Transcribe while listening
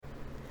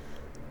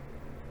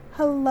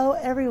Hello,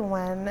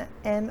 everyone,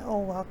 and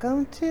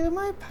welcome to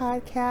my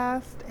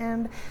podcast.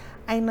 And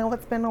I know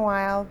it's been a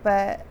while,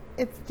 but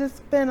it's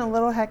just been a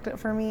little hectic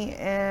for me,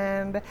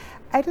 and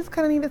I just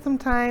kind of needed some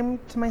time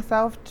to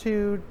myself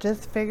to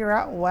just figure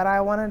out what I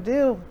want to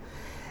do.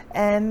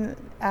 And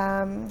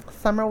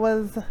summer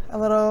was a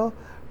little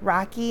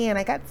rocky, and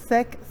I got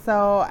sick,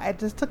 so I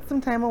just took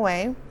some time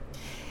away.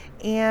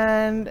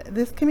 And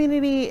this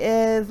community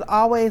is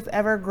always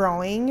ever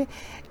growing,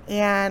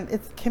 and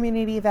it's a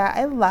community that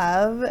I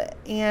love.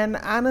 And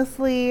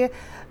honestly,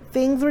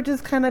 things were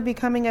just kind of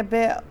becoming a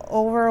bit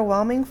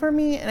overwhelming for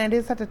me, and I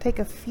just had to take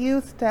a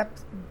few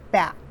steps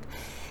back.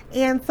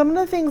 And some of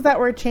the things that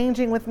were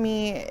changing with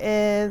me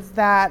is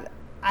that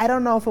I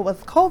don't know if it was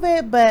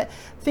COVID, but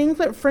things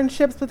with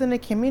friendships within the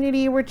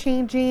community were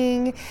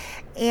changing,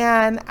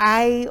 and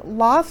I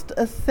lost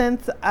a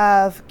sense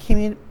of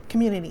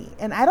community.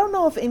 And I don't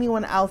know if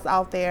anyone else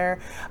out there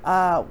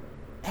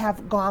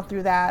have gone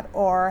through that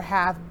or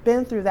have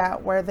been through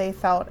that, where they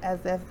felt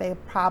as if they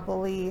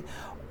probably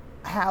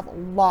have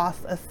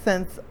lost a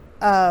sense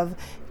of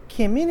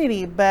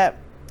community. But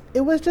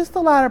it was just a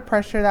lot of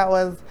pressure that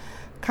was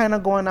kind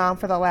of going on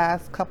for the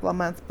last couple of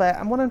months. But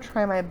I'm going to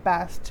try my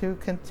best to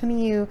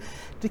continue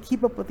to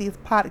keep up with these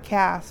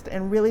podcasts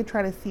and really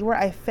try to see where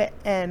I fit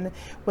in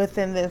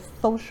within this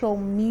social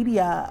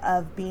media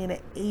of being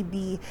an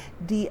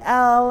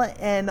ABDL,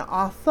 and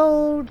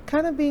also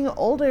kind of being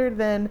older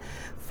than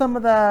some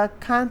of the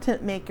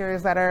content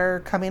makers that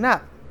are coming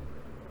up.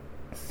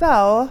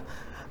 So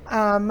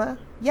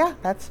yeah,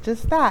 that's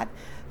just that.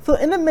 So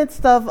in the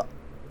midst of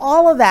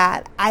all of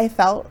that, I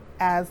felt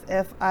as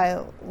if I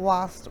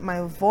lost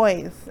my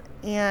voice.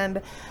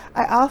 And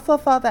I also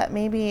felt that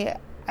maybe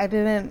I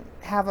didn't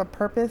have a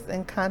purpose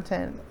in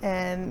content,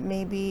 and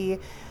maybe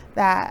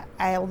that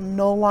I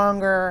no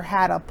longer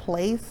had a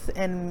place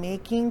in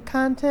making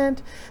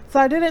content. So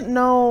I didn't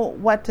know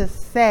what to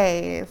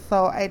say.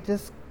 So I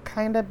just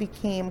kind of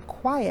became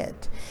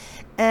quiet.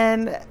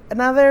 And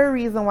another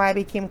reason why I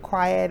became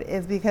quiet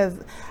is because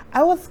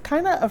I was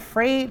kind of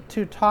afraid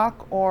to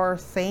talk or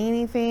say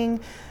anything,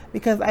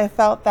 because I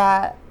felt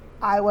that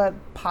I would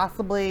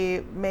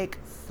possibly make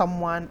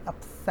someone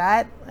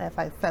upset if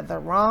I said the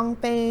wrong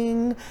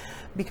thing,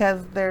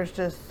 because there's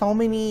just so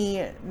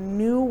many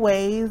new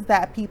ways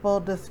that people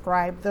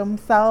describe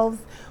themselves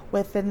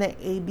within the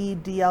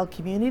ABDL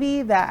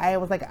community that I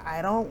was like,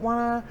 I don't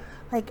want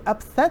to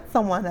upset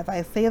someone if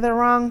I say the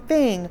wrong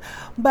thing.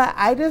 But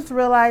I just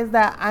realized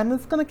that I'm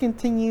just going to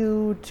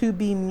continue to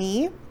be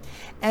me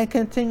and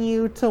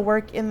continue to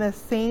work in the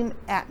same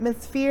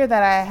atmosphere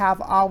that I have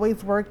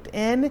always worked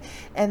in,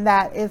 and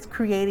that is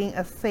creating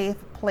a safe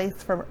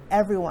place for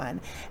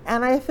everyone.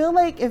 And I feel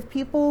like if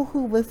people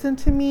who listen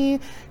to me,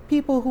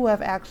 people who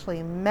have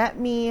actually met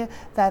me,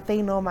 that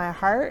they know my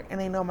heart and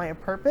they know my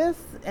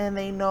purpose and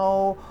they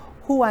know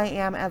who I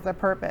am as a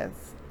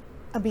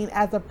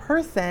as a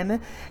person,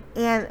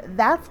 and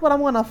that's what I'm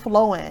going to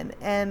flow in.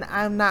 And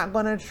I'm not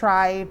going to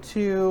try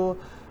to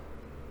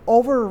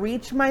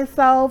overreach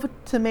myself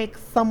to make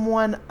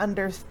someone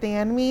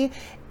understand me.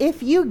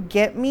 If you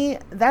get me,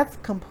 that's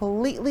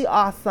completely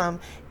awesome.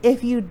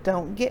 If you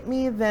don't get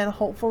me, then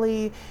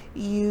hopefully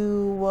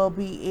you will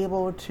be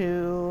able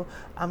to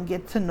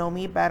get to know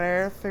me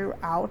better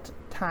throughout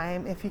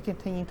time if you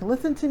continue to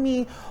listen to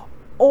me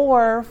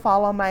or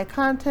follow my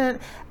content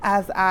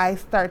as I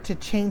start to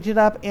change it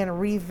up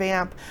and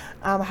revamp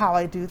how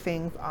I do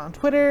things on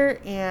Twitter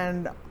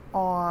and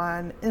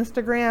on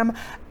Instagram.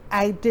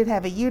 I did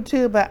have a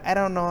YouTube, but I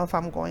don't know if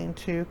I'm going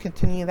to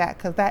continue that,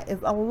 because that is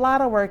a lot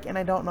of work and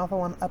I don't know if I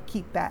want to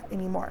upkeep that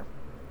anymore.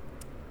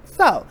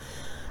 So,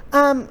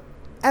 as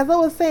I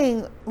was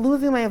saying,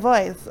 losing my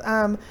voice,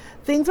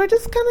 things were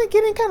just kind of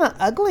getting kind of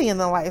ugly in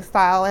the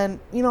lifestyle. And,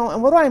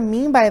 and what do I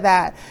mean by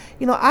that?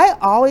 I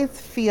always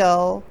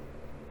feel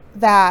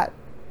that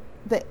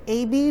the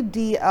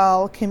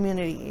ABDL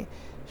community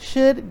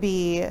should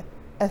be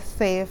a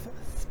safe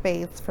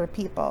space for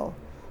people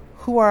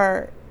who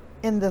are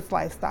in this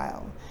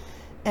lifestyle,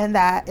 and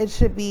that it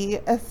should be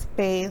a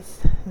space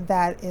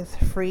that is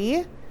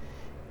free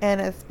and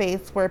a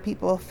space where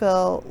people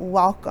feel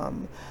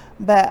welcome.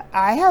 But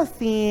I have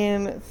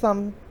seen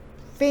some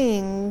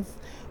things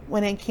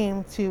when it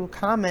came to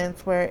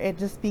comments where it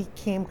just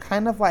became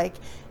kind of like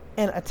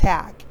an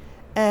attack.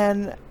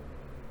 And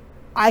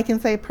I can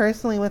say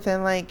personally,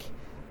 within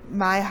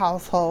my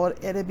household,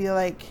 it'd be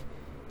like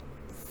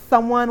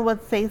someone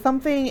would say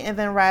something and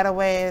then right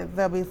away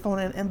there'll be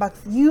someone in the inbox,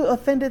 you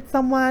offended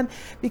someone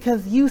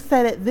because you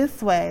said it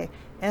this way.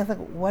 And it's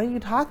like, what are you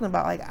talking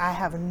about? I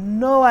have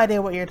no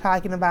idea what you're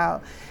talking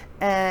about.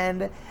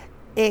 And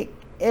it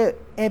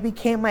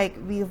became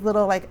these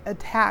little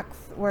attacks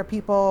where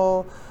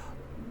people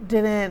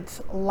didn't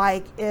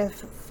like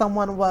if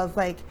someone was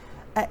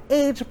an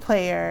age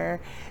player.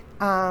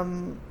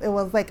 It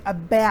was a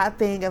bad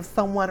thing if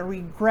someone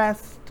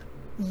regressed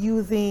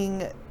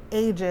using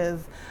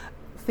ages.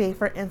 say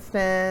for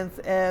instance,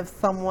 if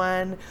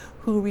someone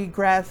who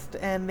regressed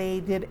and they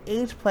did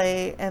age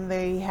play and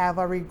they have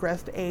a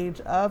regressed age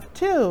of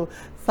 2,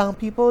 some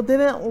people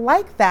didn't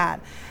like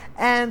that.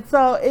 And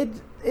so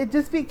it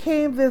just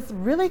became this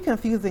really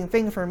confusing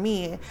thing for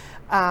me.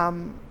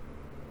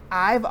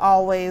 I've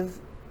always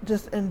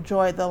just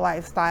enjoyed the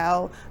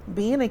lifestyle,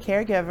 being a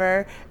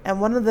caregiver, and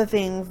one of the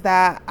things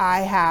that I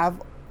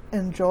have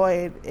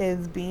enjoyed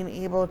is being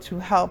able to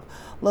help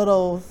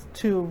littles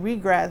to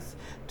regress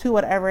to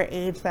whatever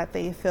age that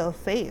they feel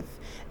safe.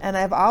 And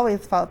I've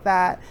always felt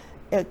that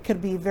it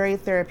could be very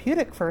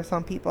therapeutic for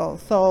some people.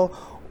 So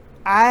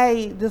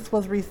I just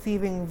was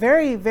receiving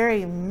very,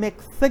 very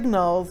mixed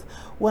signals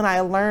when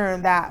I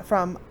learned that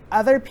from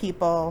other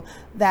people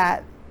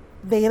that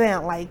they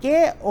didn't like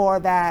it, or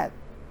that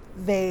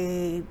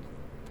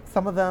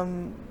some of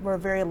them were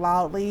very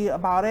loudly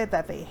about it,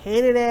 that they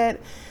hated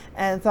it.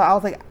 And so I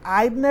was like,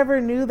 I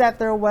never knew that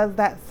there was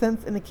that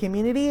sense in the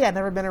community. I'd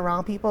never been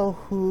around people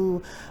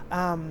who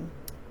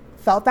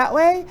felt that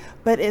way,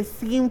 but it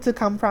seemed to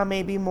come from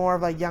maybe more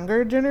of a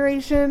younger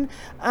generation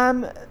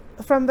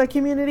from the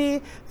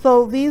community.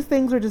 So these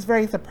things were just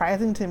very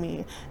surprising to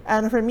me.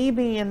 And for me,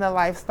 being in the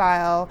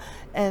lifestyle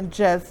and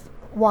just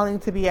wanting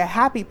to be a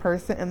happy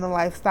person in the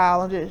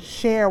lifestyle and just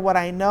share what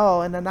I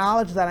know and the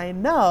knowledge that I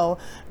know,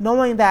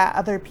 knowing that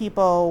other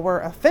people were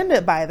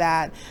offended by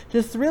that,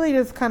 just really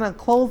just kind of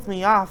closed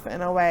me off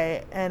in a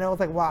way. And I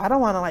was like, well, I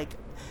don't want to like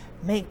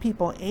make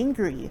people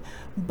angry.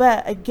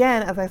 But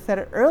again, as I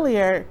said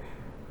earlier,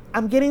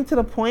 I'm getting to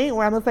the point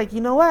where I'm just like,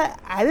 you know what?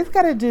 I just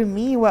got to do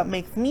me, what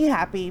makes me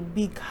happy,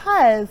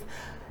 because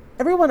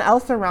everyone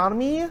else around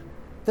me,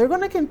 they're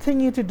going to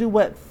continue to do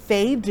what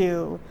they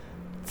do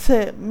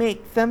to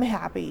make them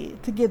happy,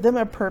 to give them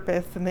a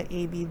purpose in the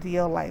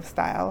ABDL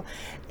lifestyle.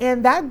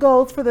 And that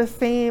goes for the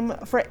same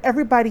for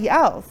everybody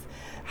else.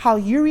 How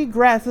you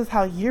regress is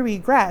how you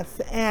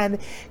regress, and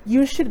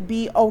you should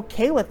be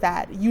okay with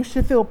that. You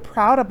should feel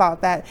proud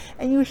about that,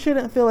 and you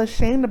shouldn't feel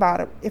ashamed about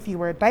it. If you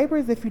wear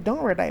diapers, if you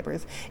don't wear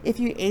diapers,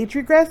 if you age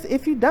regress,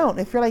 if you don't,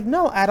 if you're like,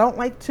 no, I don't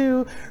like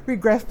to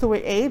regress to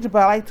age,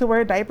 but I like to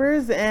wear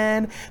diapers,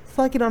 and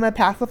sucking on a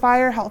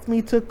pacifier helps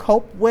me to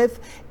cope with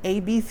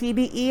A, B, C,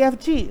 D, E, F,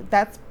 G.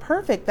 That's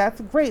perfect.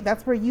 That's great.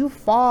 That's where you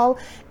fall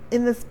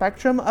in the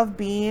spectrum of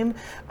being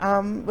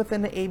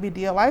within the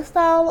ABDL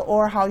lifestyle,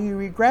 or how you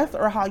regress,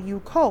 or how you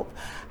cope.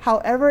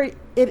 However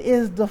it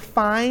is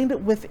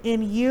defined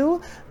within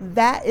you,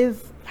 that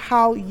is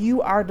how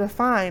you are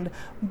defined.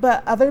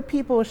 But other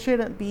people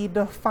shouldn't be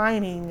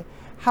defining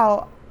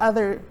how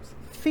others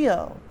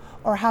feel,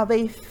 or how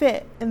they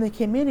fit in the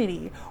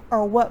community,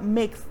 or what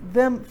makes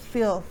them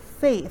feel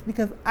safe.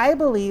 Because I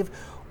believe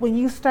when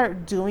you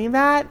start doing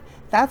that,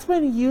 that's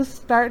when you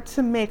start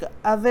to make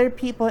other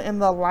people in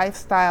the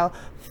lifestyle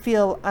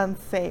feel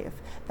unsafe.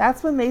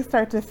 That's when they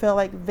start to feel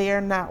like they're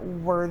not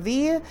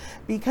worthy,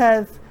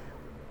 because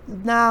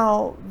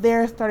now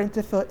they're starting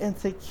to feel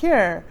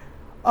insecure.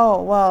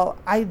 Oh, well,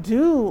 I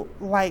do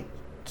like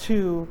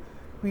to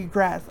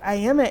regress. I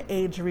am an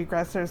age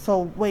regressor.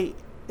 So wait,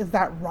 is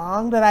that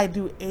wrong that I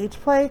do age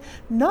play?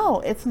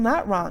 No, it's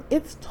not wrong.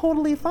 It's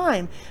totally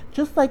fine.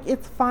 Just like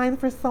it's fine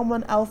for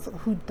someone else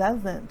who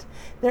doesn't.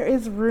 There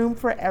is room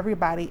for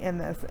everybody in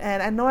this.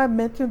 And I know I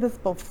mentioned this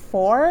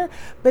before,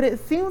 but it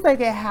seems like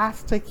it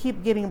has to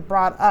keep getting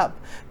brought up,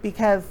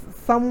 because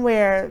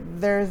somewhere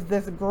there's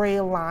this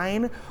gray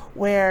line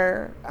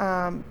where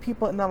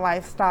people in the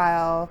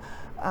lifestyle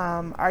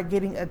are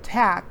getting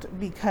attacked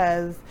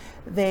because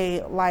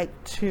they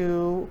like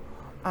to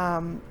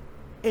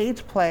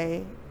age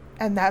play,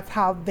 and that's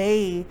how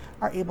they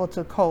are able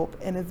to cope,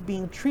 and it's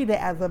being treated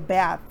as a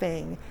bad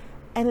thing,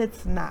 and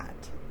it's not.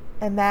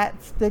 And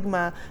that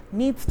stigma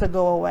needs to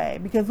go away,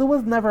 because it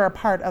was never a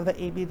part of the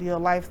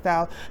ABDL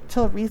lifestyle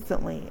till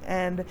recently,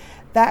 and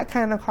that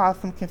kind of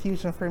caused some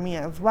confusion for me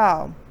as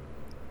well.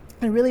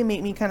 It really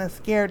made me kind of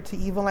scared to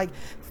even like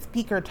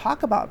speak or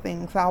talk about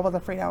things. I was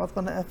afraid I was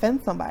going to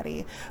offend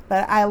somebody,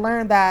 but I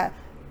learned that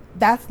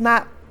that's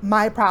not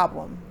my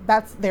problem.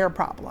 That's their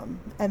problem.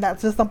 And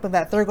that's just something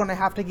that they're going to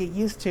have to get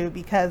used to,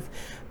 because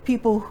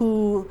people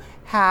who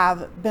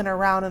have been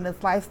around in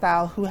this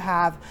lifestyle, who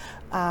have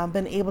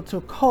been able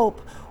to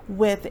cope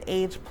with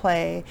age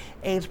play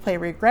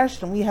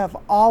regression, we have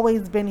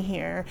always been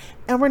here,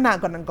 and we're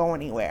not going to go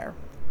anywhere.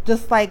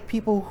 Just like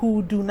people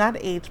who do not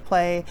age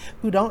play,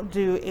 who don't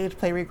do age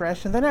play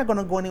regression, they're not going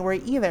to go anywhere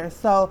either.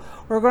 So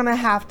we're going to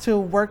have to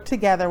work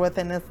together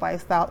within this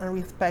lifestyle and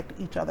respect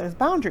each other's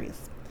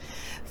boundaries.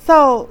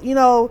 So, you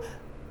know,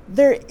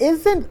 there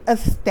isn't a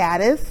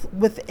status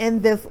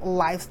within this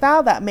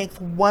lifestyle that makes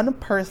one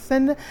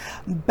person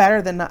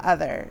better than the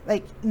other.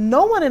 Like,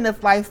 no one in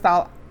this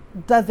lifestyle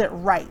does it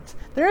right.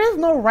 There is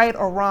no right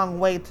or wrong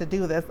way to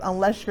do this,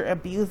 unless you're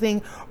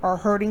abusing or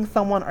hurting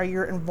someone, or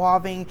you're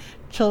involving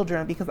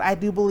children, because I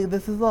do believe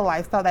this is a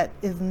lifestyle that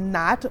is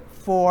not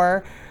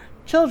for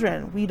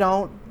children. We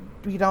don't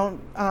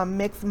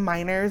mix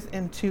minors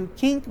into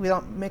kink. We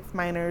don't mix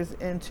minors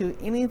into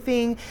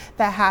anything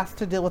that has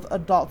to deal with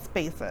adult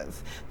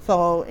spaces.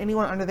 So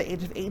anyone under the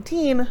age of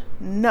 18,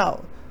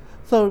 no.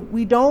 So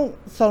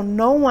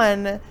no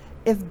one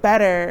is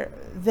better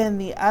than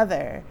the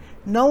other.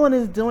 No one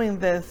is doing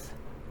this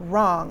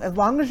wrong. As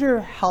long as you're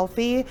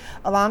healthy,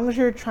 as long as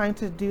you're trying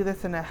to do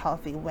this in a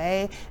healthy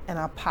way, in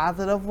a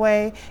positive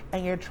way,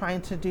 and you're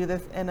trying to do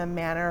this in a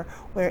manner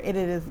where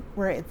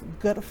it's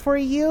good for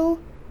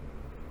you,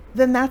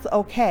 then that's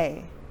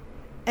okay.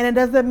 And it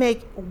doesn't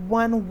make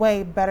one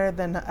way better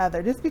than the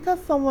other. Just because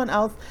someone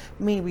else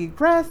may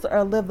regress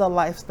or live the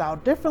lifestyle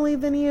differently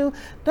than you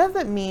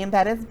doesn't mean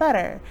that it's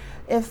better.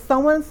 If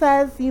someone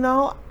says,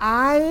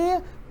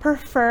 I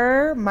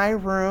prefer my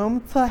room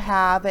to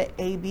have an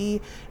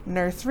AB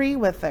nursery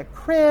with a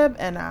crib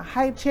and a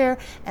high chair,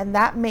 and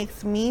that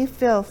makes me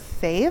feel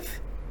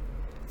safe,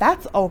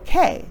 that's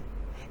okay.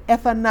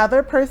 If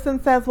another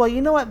person says, well,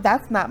 you know what,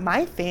 that's not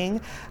my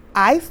thing,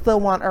 I still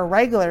want a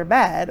regular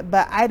bed,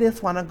 but I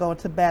just want to go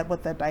to bed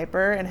with a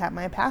diaper and have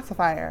my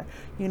pacifier,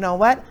 you know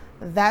what,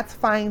 that's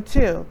fine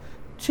too.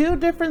 Two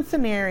different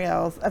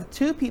scenarios of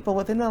two people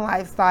within a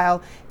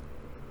lifestyle,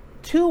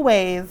 two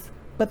ways,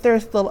 but they're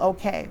still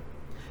okay.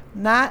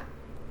 Not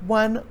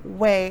one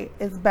way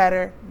is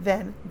better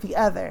than the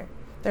other.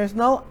 There's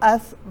no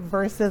us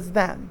versus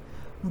them.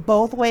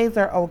 Both ways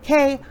are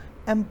okay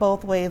and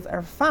both ways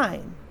are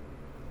fine.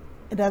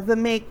 It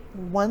doesn't make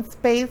one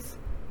space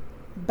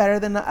better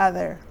than the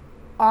other.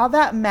 All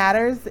that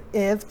matters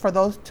is for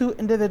those two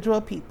individual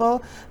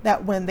people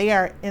that when they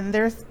are in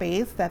their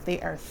space, that they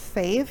are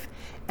safe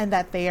and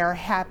that they are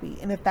happy.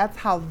 And if that's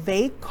how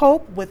they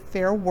cope with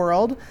their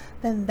world,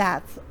 then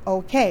that's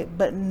okay.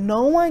 But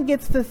no one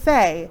gets to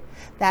say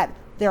that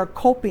they're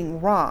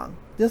coping wrong.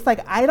 Just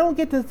like I don't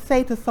get to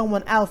say to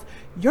someone else,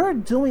 you're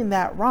doing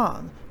that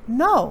wrong.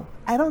 No,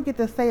 I don't get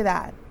to say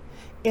that.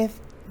 If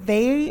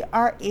they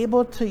are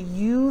able to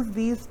use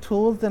these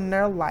tools in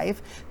their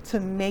life to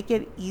make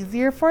it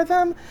easier for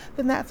them,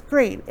 then that's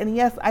great. And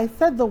yes, I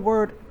said the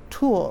word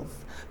tools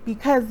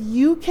because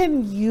you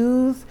can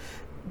use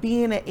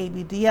being an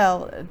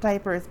ABDL,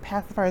 diapers,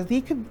 pacifiers.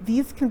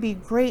 These can be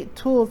great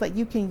tools that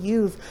you can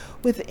use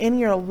within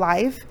your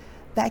life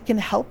that can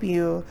help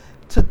you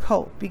to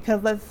cope,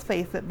 because let's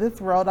face it,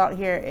 this world out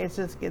here, it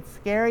just gets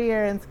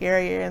scarier and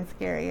scarier and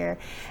scarier.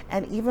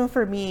 And even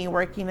for me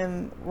working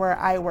in where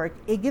I work,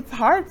 it gets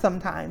hard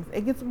sometimes.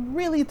 It gets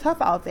really tough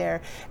out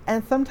there.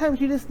 And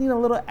sometimes you just need a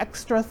little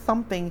extra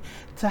something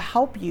to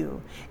help you.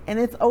 And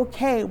it's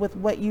okay with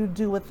what you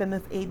do within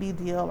this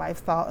ABDL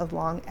lifestyle as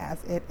long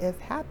as it is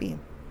happy.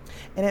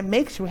 And it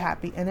makes you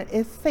happy and it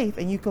is safe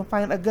and you can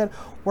find a good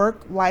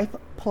work-life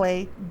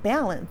play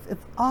balance.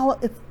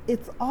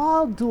 It's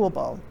all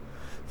doable.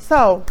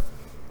 So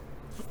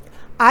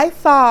I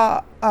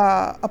saw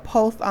a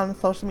post on a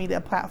social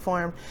media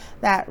platform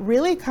that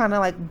really kind of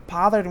like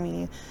bothered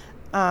me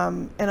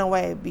in a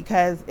way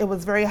because it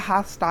was very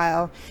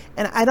hostile.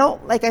 And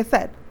like I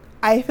said,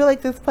 I feel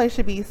like this place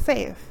should be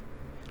safe.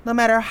 No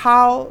matter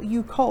how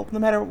you cope,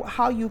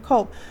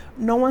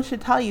 no one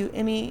should tell you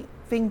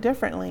anything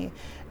differently.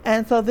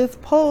 And so this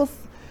post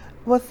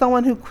was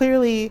someone who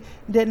clearly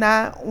did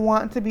not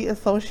want to be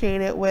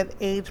associated with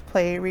age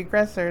play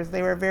regressors.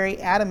 They were very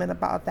adamant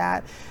about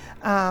that,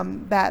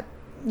 that,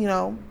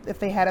 if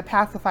they had a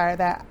pacifier,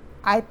 that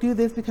I do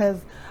this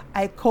because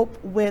I cope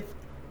with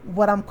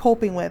what I'm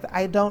coping with.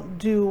 I don't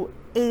do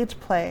age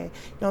play.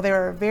 They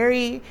were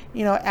very,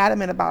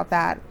 adamant about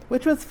that,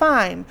 which was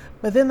fine.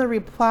 But then the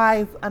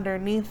replies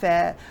underneath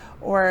it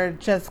were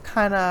just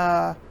kind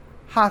of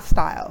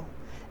hostile.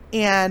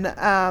 And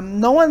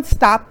no one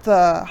stopped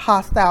the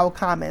hostile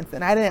comments,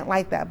 and I didn't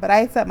like that. But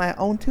I said my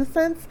own 2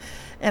 cents,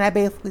 and I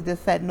basically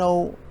just said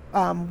no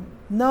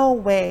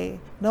way,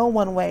 no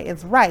one way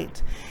is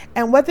right.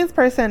 And what this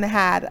person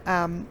had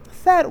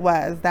said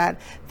was that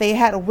they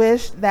had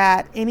wished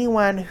that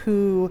anyone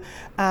who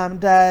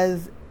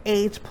does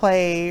age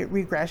play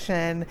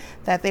regression,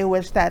 that they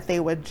wish that they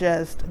would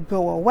just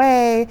go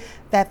away,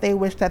 that they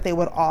wish that they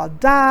would all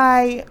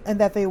die, and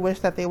that they wish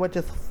that they would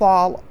just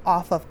fall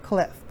off a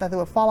cliff,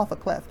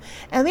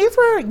 And these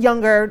were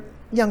younger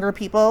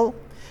people,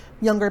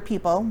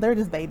 they're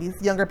just babies,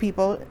 younger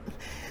people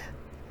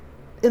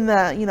in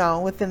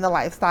the, within the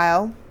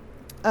lifestyle.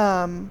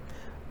 And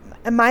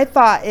my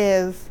thought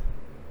is,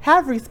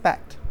 have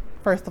respect,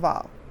 first of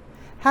all.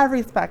 Have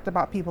respect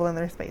about people in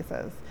their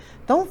spaces.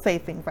 Don't say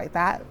things like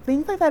that.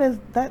 Things like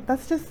that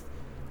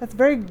that's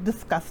very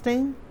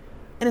disgusting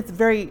and it's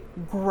very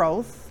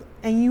gross,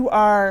 and you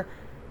are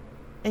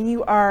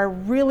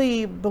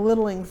really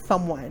belittling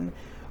someone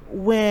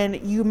when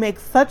you make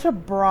such a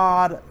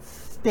broad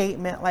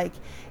statement like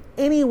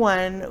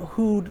anyone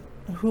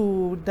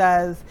who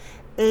does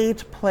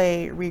age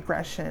play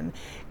regression,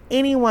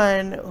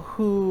 anyone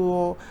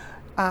who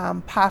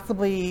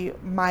possibly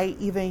might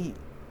even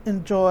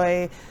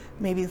enjoy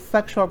maybe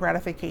sexual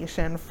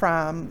gratification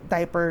from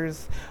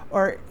diapers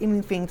or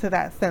anything to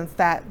that sense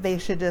that they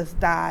should just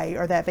die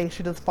or that they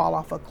should just fall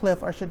off a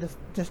cliff or should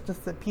just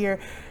disappear.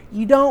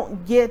 You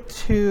don't get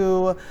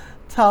to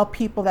tell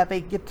people that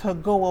they get to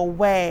go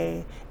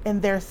away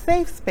in their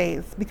safe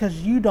space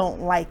because you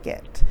don't like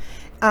it.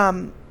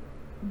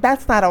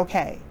 That's not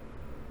okay.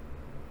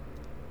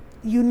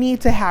 You need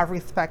to have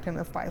respect in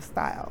this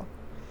lifestyle.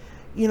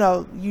 You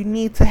know, you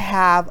need to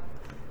have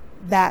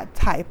that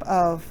type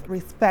of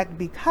respect,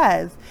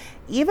 because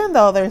even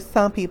though there's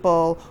some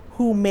people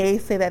who may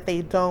say that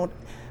they don't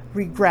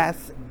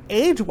regress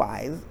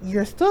age-wise,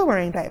 you're still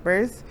wearing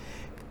diapers.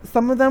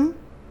 Some of them,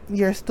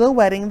 you're still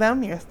wetting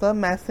them, you're still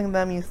messing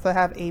them, you still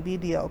have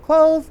ABDL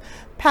clothes,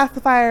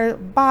 pacifier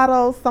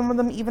bottles, some of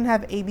them even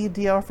have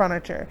ABDL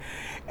furniture.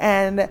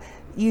 And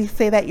you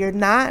say that you're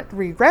not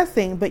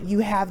regressing, but you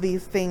have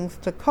these things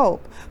to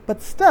cope.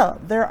 But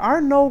still, there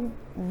is no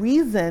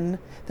reason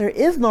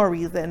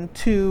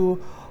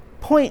to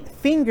point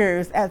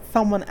fingers at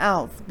someone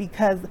else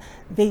because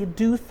they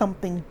do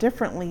something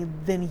differently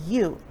than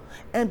you.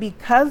 And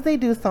because they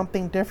do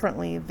something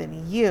differently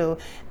than you,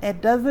 it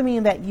doesn't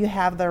mean that you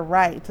have the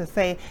right to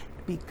say,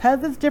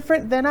 because it's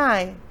different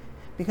than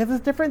because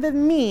it's different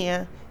than me,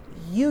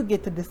 you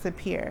get to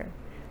disappear.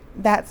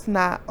 That's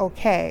not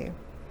okay.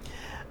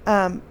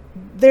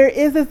 There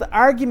is this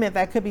argument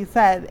that could be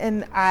said,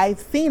 and I've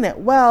seen it.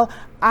 Well,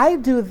 I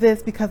do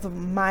this because of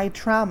my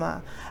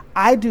trauma.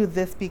 I do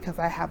this because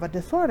I have a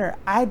disorder.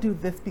 I do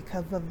this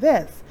because of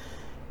this.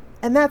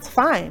 And that's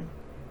fine.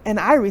 And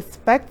I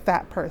respect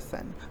that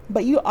person.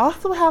 But you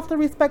also have to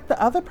respect the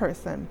other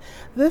person.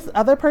 This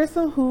other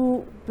person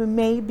who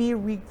may be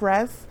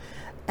regress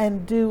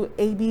and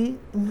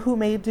who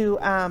may do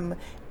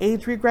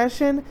age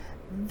regression,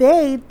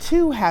 they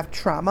too have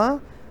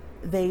trauma.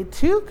 They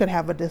too could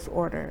have a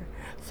disorder.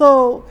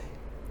 So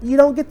you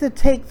don't get to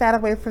take that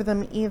away from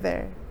them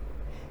either.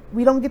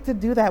 We don't get to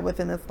do that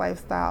within this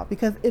lifestyle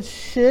because it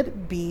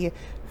should be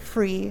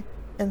free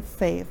and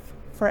safe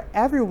for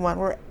everyone,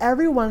 where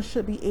everyone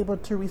should be able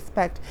to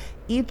respect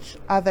each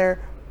other's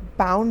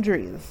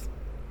boundaries.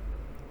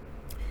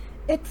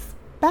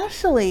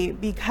 Especially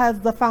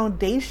because the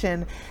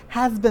foundation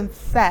has been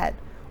set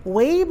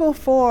way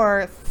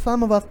before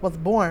some of us was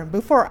born,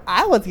 before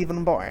I was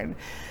even born.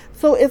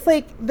 So it's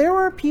like there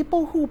were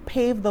people who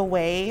paved the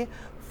way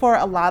for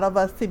a lot of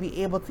us to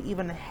be able to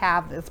even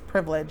have this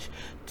privilege,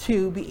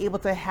 to be able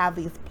to have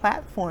these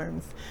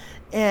platforms,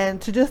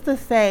 and to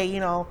say, you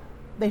know,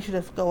 they should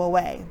just go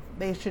away.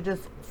 They should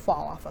just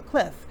fall off a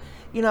cliff.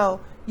 You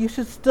know, you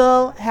should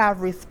still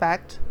have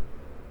respect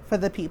for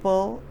the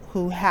people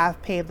who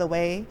have paved the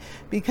way,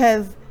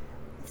 because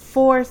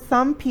for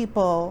some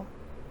people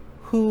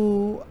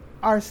who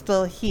are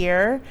still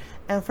here,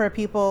 and for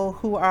people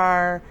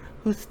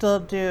who still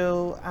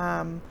do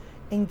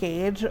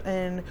engage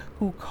and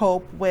who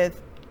cope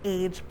with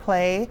age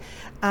play,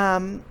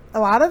 a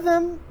lot of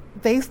them,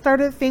 they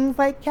started things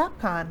like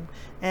Capcom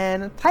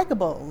and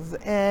Tykables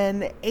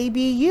and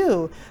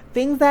ABU,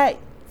 things that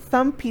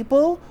some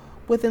people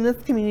within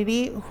this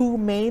community who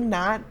may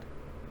not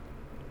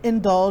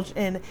indulge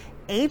in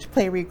age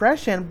play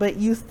regression, but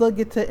you still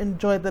get to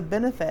enjoy the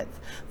benefits.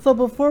 So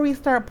before we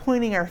start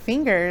pointing our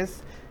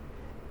fingers,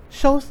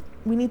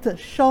 we need to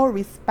show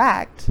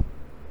respect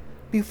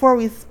before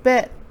we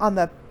spit on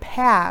the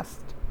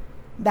past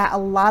that a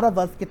lot of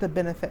us get to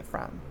benefit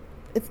from.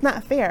 It's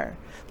not fair.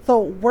 So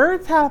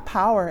words have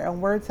power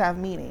and words have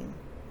meaning.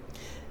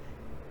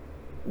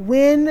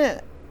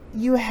 When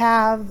you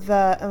have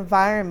the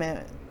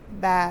environment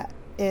that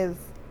is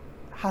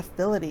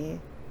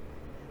hostility,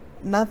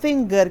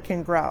 nothing good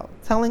can grow.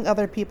 Telling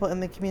other people in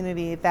the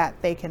community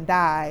that they can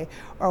die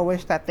or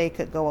wish that they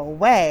could go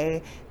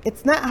away,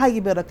 it's not how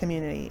you build a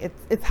community.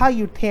 It's how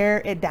you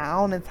tear it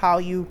down. It's how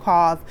you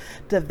cause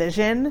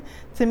division.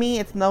 To me,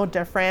 it's no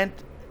different.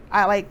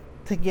 I like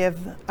to give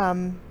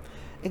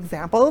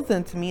examples,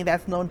 and to me,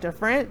 that's no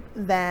different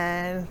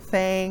than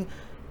saying,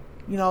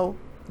 you know,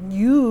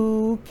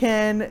 you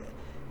can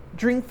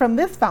drink from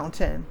this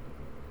fountain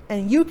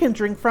and you can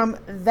drink from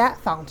that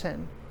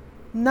fountain.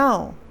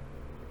 No.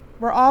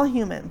 We're all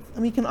humans,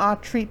 and we can all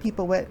treat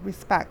people with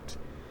respect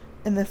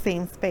in the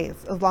same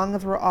space, as long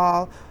as we're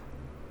all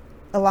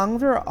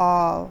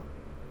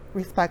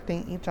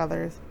respecting each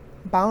other's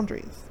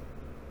boundaries.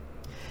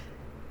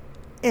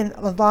 And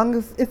as long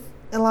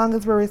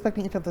as we're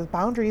respecting each other's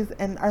boundaries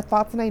and our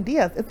thoughts and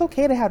ideas, it's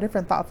okay to have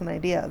different thoughts and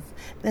ideas.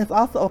 And it's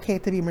also okay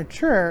to be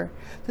mature,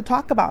 to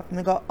talk about them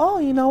and go, oh,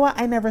 you know what?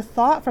 I never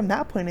saw it from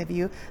that point of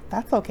view.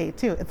 That's okay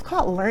too. It's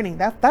called learning.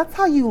 That's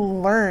how you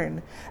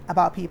learn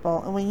about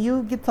people. And when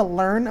you get to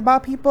learn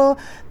about people,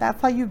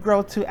 that's how you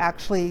grow to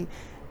actually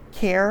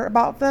care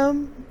about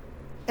them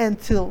and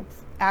to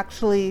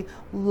actually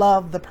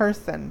love the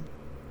person.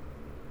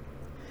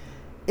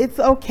 It's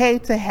okay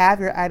to have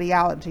your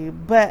ideology,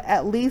 but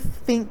at least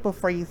think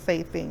before you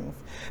say things,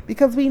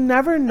 because we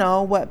never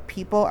know what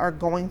people are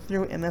going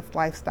through in this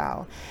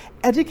lifestyle.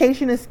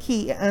 Education is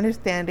key in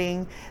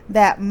understanding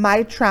that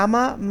my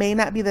trauma may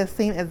not be the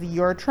same as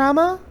your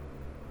trauma,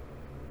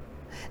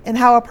 and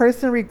how a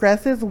person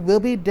regresses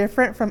will be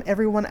different from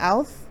everyone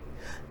else.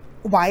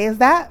 Why is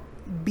that?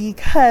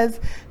 Because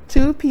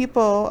two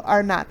people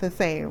are not the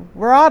same.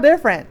 We're all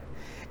different.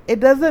 It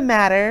doesn't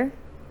matter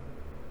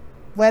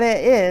what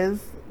it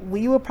is,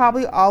 we will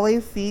probably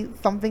always see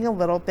something a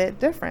little bit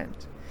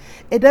different.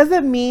 It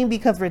doesn't mean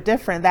because we're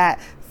different that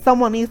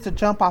someone needs to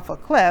jump off a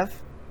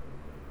cliff.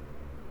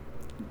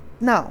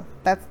 No,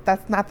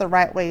 that's not the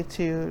right way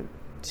to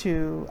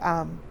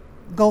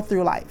go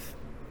through life.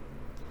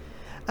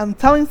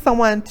 Telling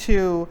someone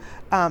to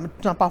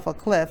jump off a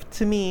cliff,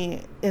 to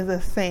me, is the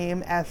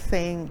same as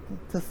saying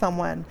to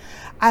someone,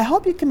 I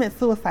hope you commit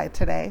suicide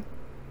today.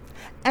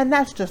 And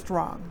that's just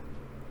wrong.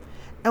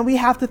 And we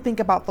have to think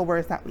about the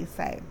words that we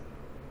say.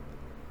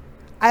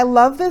 I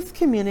love this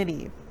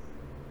community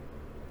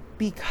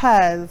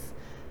because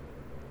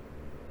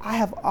I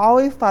have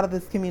always thought of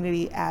this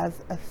community as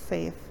a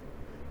safe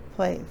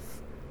place.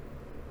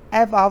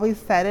 I've always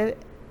said it,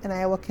 and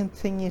I will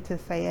continue to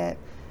say it.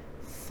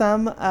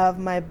 Some of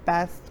my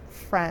best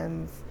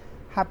friends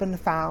have been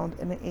found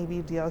in the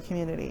ABDL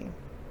community.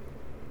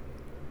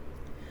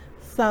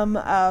 Some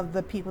of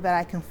the people that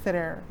I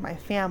consider my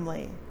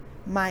family,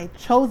 my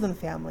chosen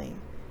family,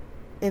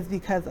 is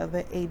because of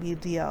the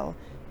ABDL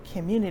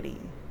community.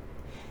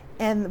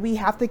 And we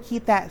have to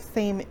keep that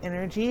same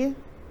energy,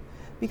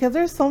 because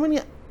there's so many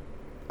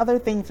other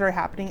things that are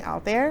happening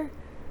out there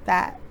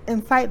that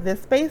inside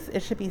this space,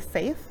 it should be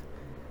safe.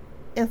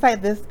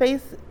 Inside this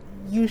space,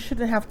 you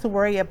shouldn't have to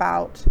worry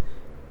about,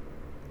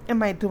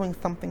 am I doing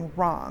something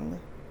wrong?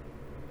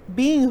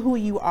 Being who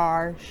you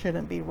are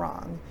shouldn't be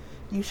wrong.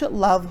 You should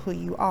love who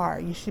you are.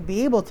 You should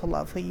be able to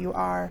love who you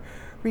are,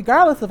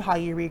 regardless of how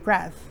you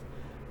regress,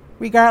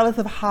 regardless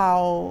of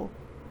how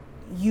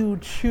you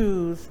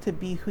choose to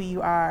be who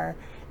you are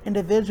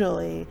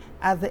individually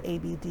as the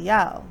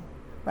ABDL.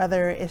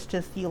 Whether it's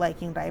just you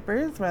liking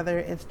diapers, whether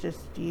it's just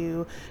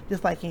you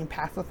just liking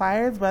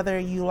pacifiers, whether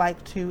you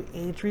like to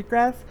age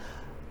regress,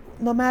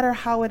 no matter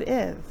how it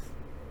is.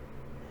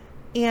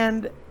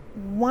 And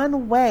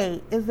one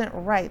way isn't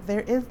right. There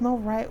is no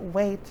right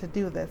way to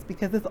do this,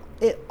 because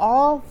it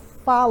all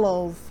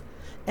follows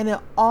and it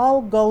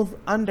all goes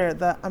under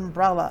the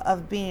umbrella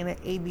of being an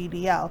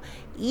ABDL.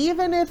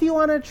 Even if you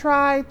want to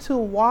try to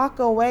walk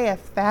away as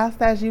fast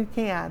as you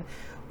can,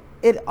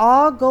 it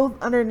all goes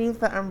underneath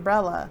the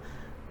umbrella.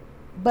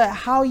 But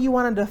how you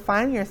want to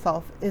define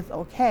yourself is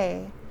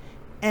okay,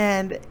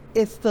 and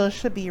it still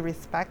should be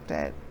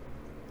respected.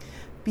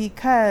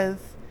 Because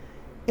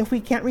if we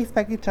can't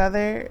respect each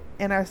other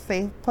in our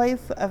safe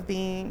place of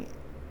being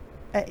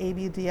an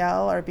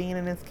ABDL or being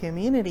in this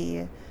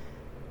community,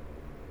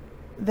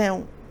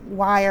 then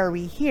why are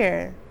we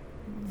here?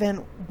 Then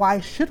why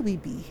should we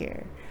be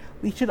here?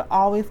 We should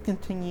always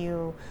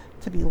continue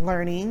to be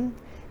learning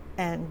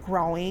and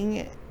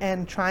growing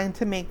and trying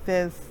to make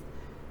this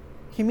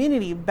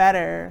community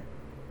better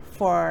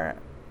for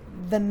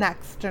the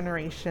next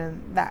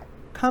generation that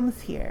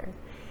comes here.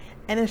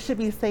 And it should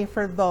be safe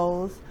for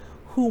those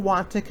who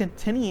want to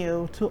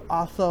continue to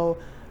also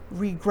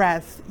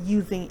regress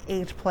using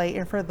age play,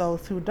 and for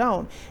those who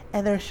don't.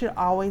 And there should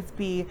always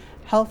be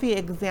healthy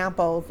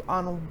examples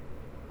on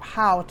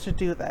how to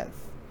do this.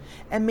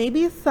 And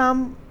maybe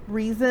some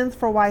reasons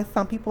for why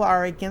some people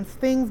are against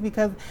things,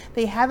 because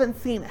they haven't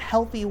seen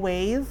healthy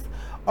ways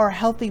or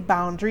healthy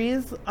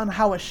boundaries on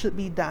how it should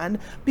be done,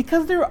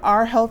 because there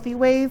are healthy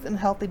ways and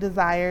healthy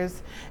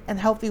desires and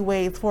healthy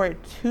ways for it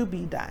to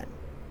be done.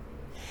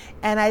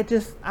 And I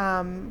just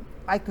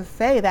like to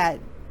say that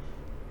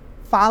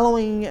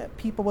following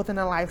people within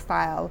a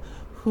lifestyle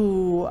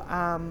who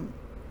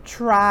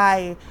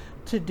try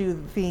to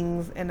do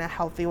things in a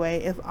healthy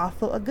way is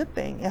also a good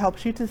thing. It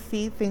helps you to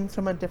see things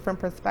from a different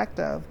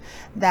perspective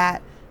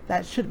that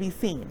should be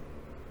seen.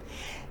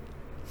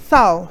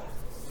 So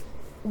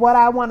what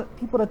I want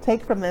people to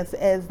take from this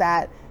is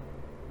that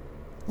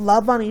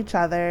love on each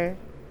other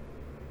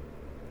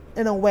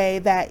in a way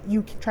that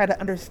you can try to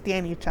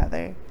understand each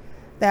other,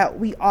 that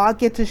we all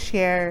get to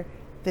share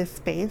this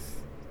space,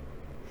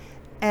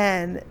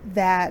 and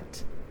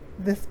that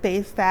the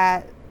space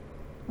that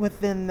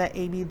within the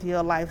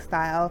ABDL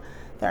lifestyle,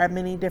 there are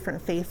many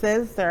different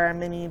faces, there are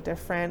many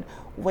different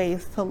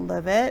ways to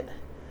live it,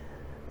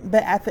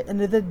 but at the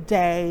end of the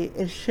day,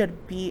 it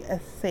should be a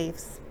safe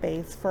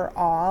space for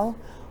all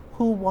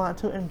who want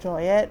to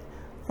enjoy it,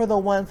 for the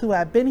ones who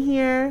have been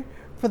here,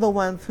 for the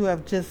ones who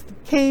have just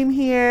came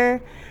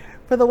here,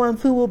 for the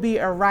ones who will be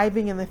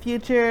arriving in the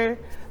future,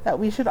 that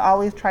we should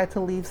always try to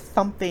leave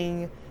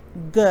something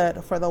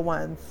good for the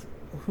ones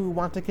who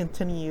want to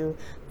continue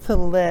to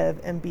live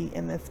and be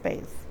in this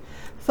space.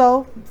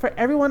 So for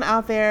everyone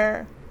out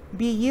there,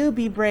 be you,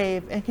 be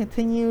brave, and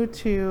continue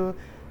to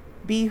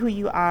be who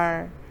you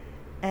are,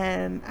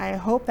 And I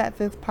hope that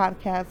this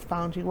podcast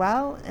found you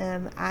well,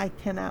 and I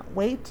cannot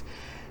wait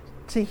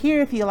to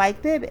hear if you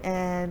liked it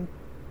and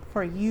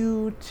for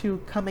you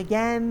to come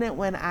again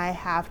when I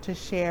have to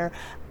share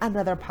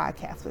another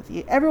podcast with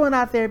you. Everyone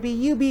out there,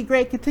 be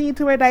great. Continue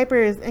to wear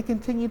diapers and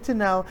continue to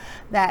know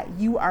that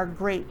you are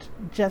great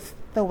just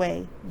the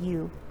way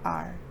you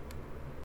are.